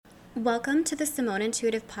Welcome to the Simone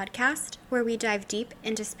Intuitive Podcast, where we dive deep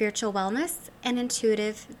into spiritual wellness and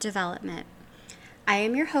intuitive development. I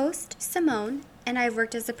am your host, Simone, and I've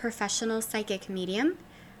worked as a professional psychic medium,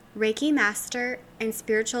 Reiki master, and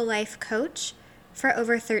spiritual life coach for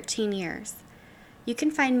over 13 years. You can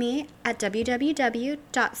find me at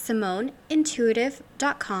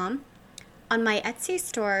www.simoneintuitive.com, on my Etsy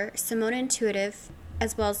store, Simone Intuitive,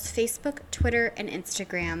 as well as Facebook, Twitter, and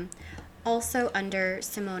Instagram, also under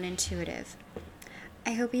Simone Intuitive.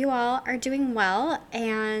 I hope you all are doing well,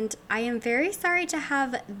 and I am very sorry to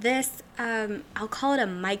have this, I'll call it a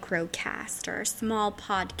microcast or a small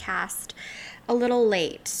podcast, a little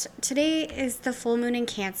late. Today is the full moon in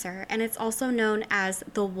Cancer, and it's also known as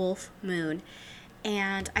the wolf moon.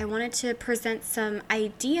 And I wanted to present some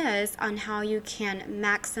ideas on how you can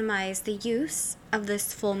maximize the use of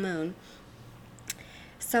this full moon.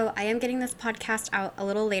 So I am getting this podcast out a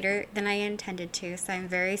little later than I intended to, so I'm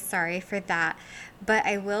very sorry for that. But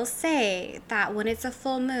I will say that when it's a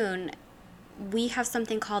full moon, we have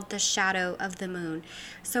something called the shadow of the moon.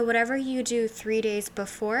 So whatever you do 3 days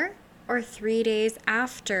before or 3 days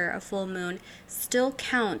after a full moon still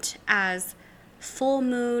count as full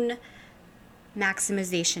moon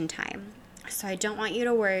maximization time. So I don't want you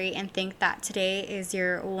to worry and think that today is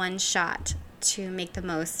your one shot to make the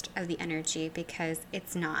most of the energy, because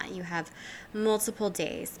it's not. You have multiple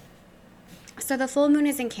days. So the full moon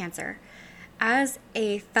is in Cancer. As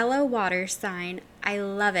a fellow water sign, I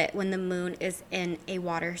love it when the moon is in a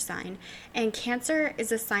water sign. And Cancer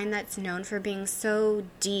is a sign that's known for being so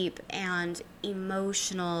deep and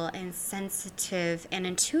emotional and sensitive and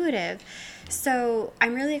intuitive. So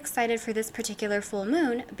I'm really excited for this particular full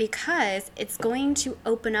moon because it's going to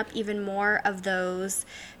open up even more of those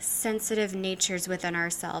sensitive natures within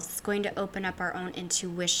ourselves. It's going to open up our own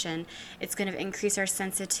intuition. It's going to increase our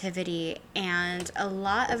sensitivity. And a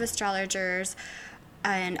lot of astrologers,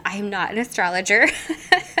 and I'm not an astrologer.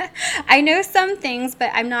 I know some things, but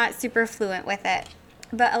I'm not super fluent with it.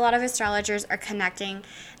 But a lot of astrologers are connecting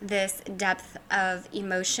this depth of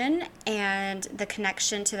emotion and the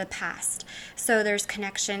connection to the past. So there's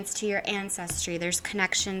connections to your ancestry, there's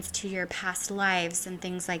connections to your past lives and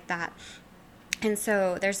things like that. And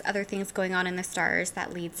so there's other things going on in the stars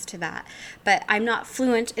that leads to that. But I'm not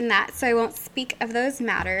fluent in that, so I won't speak of those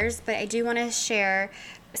matters. But I do want to share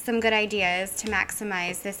some good ideas to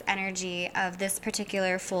maximize this energy of this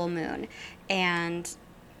particular full moon. And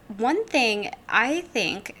one thing, I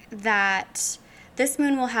think that this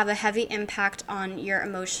moon will have a heavy impact on your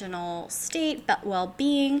emotional state,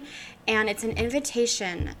 well-being, and it's an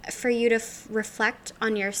invitation for you to reflect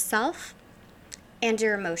on yourself and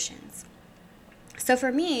your emotions. So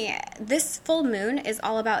for me, this full moon is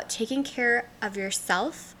all about taking care of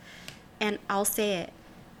yourself, and I'll say it,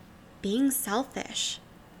 being selfish.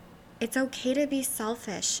 It's okay to be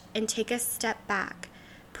selfish and take a step back.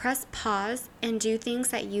 Press pause and do things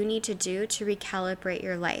that you need to do to recalibrate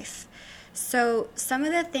your life. So some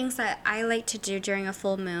of the things that I like to do during a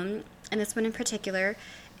full moon, and this one in particular,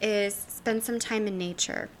 is spend some time in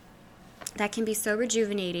nature. That can be so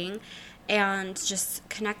rejuvenating and just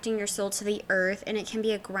connecting your soul to the earth, and it can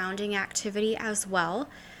be a grounding activity as well.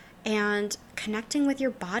 And connecting with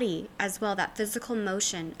your body as well, that physical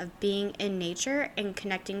motion of being in nature and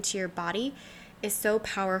connecting to your body is so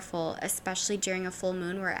powerful, especially during a full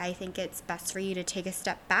moon, where I think it's best for you to take a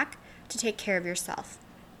step back to take care of yourself.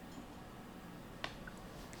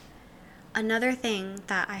 Another thing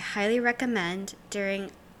that I highly recommend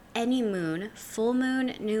during any moon, full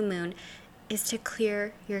moon, new moon, is to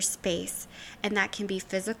clear your space. And that can be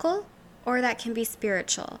physical or that can be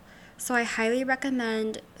spiritual. So I highly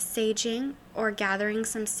recommend saging or gathering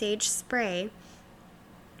some sage spray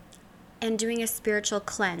and doing a spiritual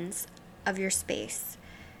cleanse of your space.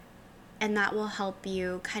 And that will help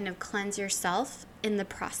you kind of cleanse yourself in the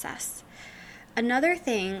process. Another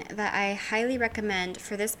thing that I highly recommend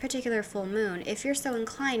for this particular full moon, if you're so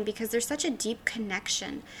inclined, because there's such a deep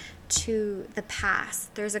connection to the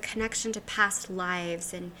past. There's a connection to past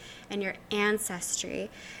lives and your ancestry.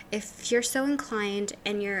 If you're so inclined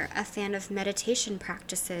and you're a fan of meditation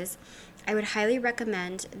practices, I would highly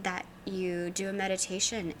recommend that you do a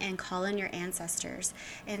meditation and call in your ancestors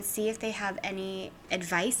and see if they have any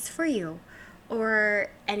advice for you or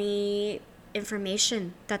any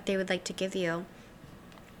information that they would like to give you.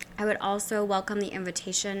 I would also welcome the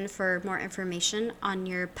invitation for more information on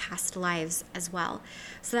your past lives as well.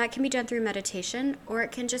 So that can be done through meditation, or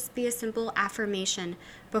it can just be a simple affirmation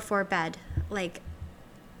before bed. Like,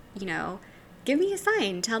 give me a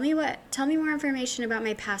sign. Tell me more information about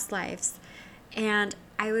my past lives. And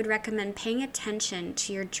I would recommend paying attention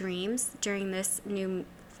to your dreams during this new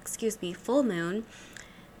full moon,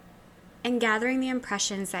 and gathering the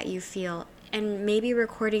impressions that you feel and maybe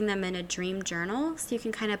recording them in a dream journal so you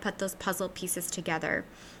can kind of put those puzzle pieces together.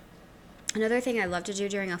 Another thing I love to do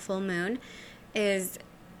during a full moon is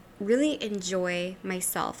really enjoy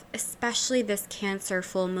myself, especially this Cancer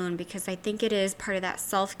full moon, because I think it is part of that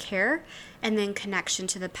self-care and then connection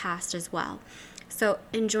to the past as well. So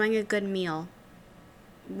enjoying a good meal,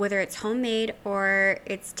 whether it's homemade or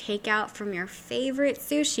it's takeout from your favorite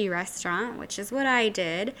sushi restaurant, which is what I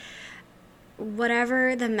did,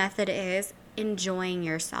 whatever the method is, enjoying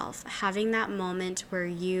yourself, having that moment where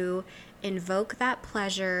you invoke that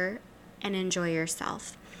pleasure and enjoy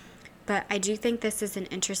yourself. But I do think this is an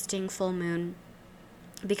interesting full moon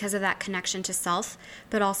because of that connection to self,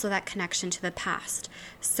 but also that connection to the past.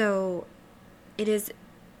 So it is,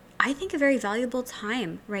 I think, a very valuable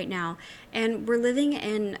time right now. And we're living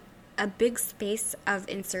in a big space of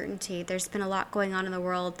uncertainty. There's been a lot going on in the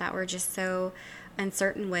world that we're just so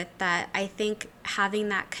uncertain with, that I think having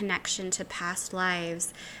that connection to past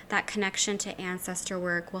lives, that connection to ancestor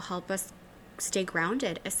work will help us stay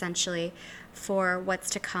grounded, essentially, for what's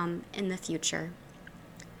to come in the future.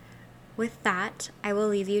 With that, I will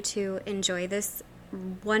leave you to enjoy this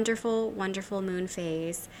wonderful, wonderful moon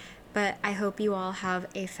phase. But I hope you all have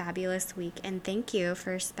a fabulous week, and thank you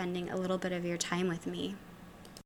for spending a little bit of your time with me.